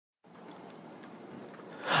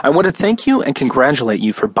I want to thank you and congratulate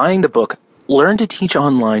you for buying the book, Learn to Teach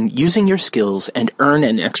Online Using Your Skills and Earn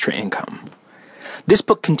an Extra Income. This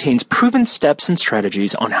book contains proven steps and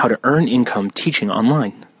strategies on how to earn income teaching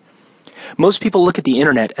online. Most people look at the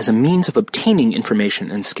internet as a means of obtaining information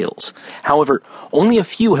and skills. However, only a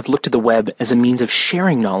few have looked at the web as a means of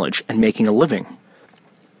sharing knowledge and making a living.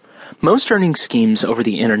 Most earning schemes over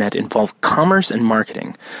the internet involve commerce and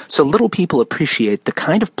marketing, so little people appreciate the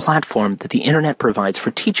kind of platform that the internet provides for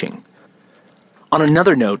teaching. On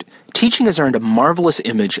another note, teaching has earned a marvelous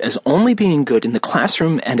image as only being good in the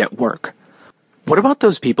classroom and at work. What about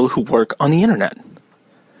those people who work on the internet?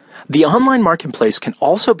 The online marketplace can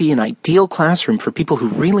also be an ideal classroom for people who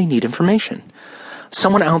really need information.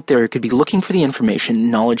 Someone out there could be looking for the information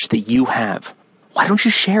and knowledge that you have. Why don't you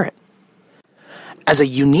share it? As a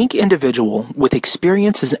unique individual with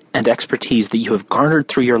experiences and expertise that you have garnered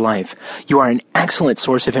through your life, you are an excellent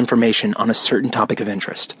source of information on a certain topic of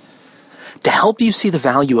interest. To help you see the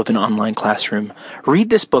value of an online classroom,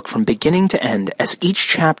 read this book from beginning to end, as each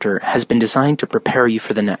chapter has been designed to prepare you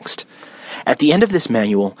for the next. At the end of this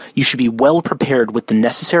manual, you should be well prepared with the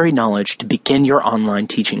necessary knowledge to begin your online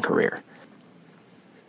teaching career.